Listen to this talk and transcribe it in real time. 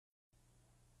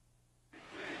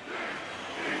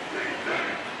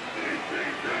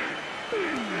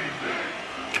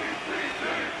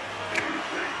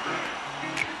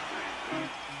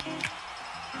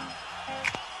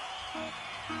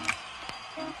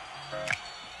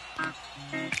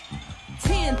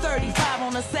10:35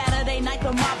 on a Saturday night,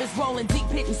 the mob is rolling deep,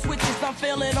 hitting switches, I'm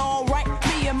feeling alright.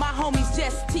 Me and my homies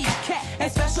just T-Cat,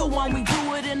 and special one, we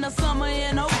do it in the summer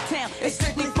in Oaktown. It's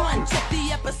strictly fun, check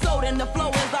the episode and the flow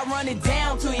as I run it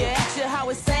down to you. Ask you how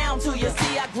it sound to you.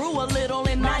 See, I grew a little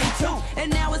in 92,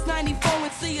 and now it's 94,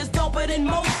 and see, it's doper than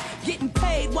most. Getting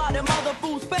paid while them other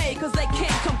fools fade, cause they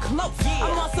can't come close.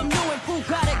 I'm on some new improve,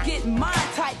 gotta get my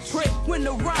type trip. When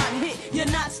the rhyme hit,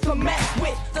 you're not to mess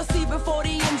with. The C before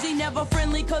the MG, never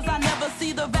friendly, cause I never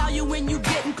see the value when you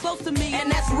getting close to me,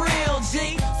 and that's real,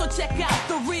 G. So check out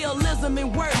the realism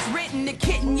in words written, the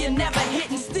kitten you never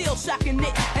hitting, still shocking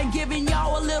it, and giving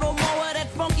y'all a little more of that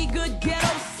funky good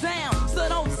ghetto sound. So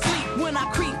don't sleep when I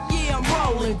creep, yeah, I'm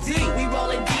rolling deep. We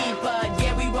rolling deeper,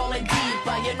 yeah, we rolling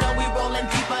deeper. You know we rolling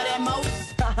deeper than most.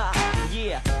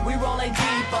 Yeah, we rolling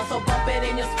deeper, so bump it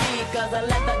in your speakers and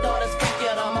let the daughters freak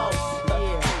you the most.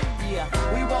 Yeah,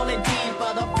 we rolling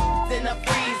deeper, the in the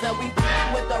freezer, we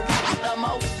with the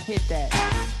most. Hit that.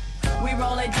 We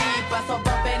rolling deeper, so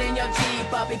bump it in your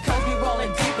Jeeper, because we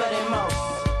rolling deeper than most.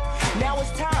 Now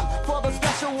it's time for the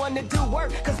special one to do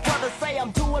work, cause brothers say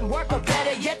I'm doing work, or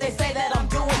better yet they say that I'm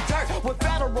doing dirt. With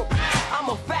federal, I'm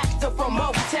a factor from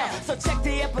Motown, so check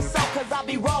the episode, cause I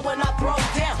be raw when I throw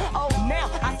down. Oh, now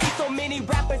I see so many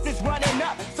rappers is running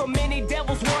up, so many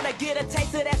devils wanna get a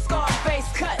taste of that Scarface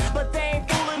cut, but they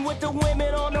ain't fooling with the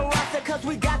women on the roster, cause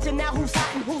we got you now, who's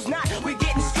hot and who's not. We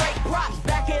getting straight props,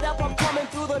 back it up, I'm coming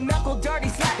through the knuckle dirty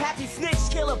slap, happy snitch,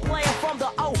 killer player from the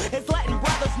O, it's letting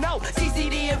brothers know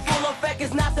CCD in full effect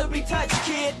is not to be touched,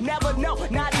 kid. Never know,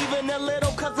 not even a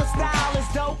little, cause the style is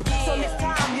dope. So this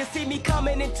time you see me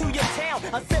coming into your town,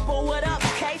 a simple what up,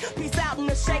 K? Peace out in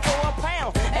a shake or a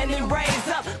pound, and then raise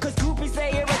up, cause groupies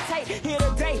they irritate here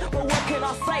today. But what can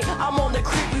I say? I'm on the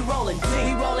creep, we rolling deep.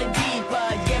 We rolling deeper,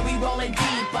 yeah, we rolling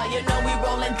deeper. You know we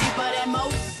rolling deeper than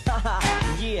most.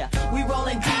 Yeah, we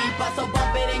rolling deeper, so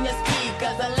bump it in your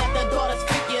speakers and let the daughters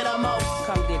freak you the most.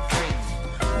 Come get free.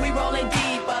 We rolling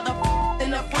deeper, the in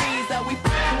the freezer, we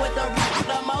with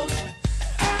the most.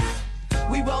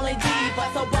 We rolling deeper,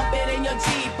 so bump it in your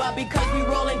Jeeper, because we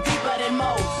rolling deeper than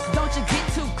most. Don't you get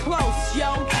too close, yo,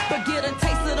 but get a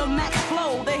taste of the max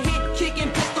flow. The hit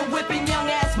kicking, pistol whipping, young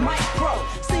ass Mike Pro.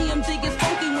 CMG gets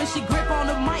funky when she grip on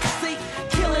the mic seat,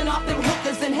 killing off them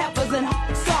hookers and heifers and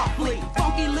softly.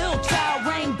 Funky little child,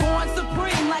 reign born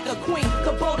supreme like a queen.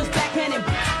 Kubota's backhanded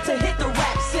to hit the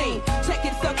rap scene. Check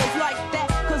it, suckers like that,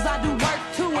 cause I do work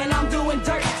too, and I'm doing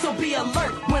dirt, so be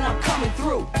alert when I'm coming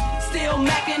through. Still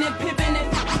macking and pimping and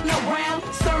around,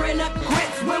 stirring up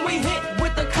grits when we hit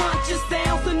with the conscious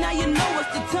sound. So now you know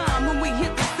it's the time when we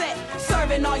hit the set,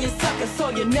 serving all your suckers so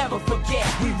you never forget.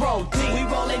 We roll deep, we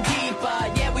rolling deeper,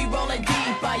 yeah, we rolling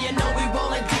deeper. You know we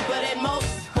rolling deeper than most.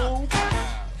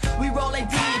 We rolling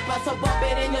deeper, so bump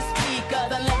it in your speakers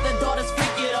and let the daughters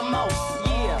freak you the most.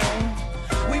 Yeah,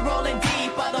 we rolling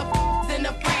deeper, the in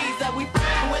the freezer, we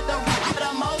with the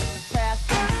most.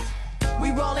 We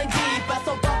rolling deeper,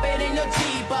 so bump it in your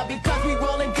Jeeper, because we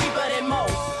rolling deeper than most.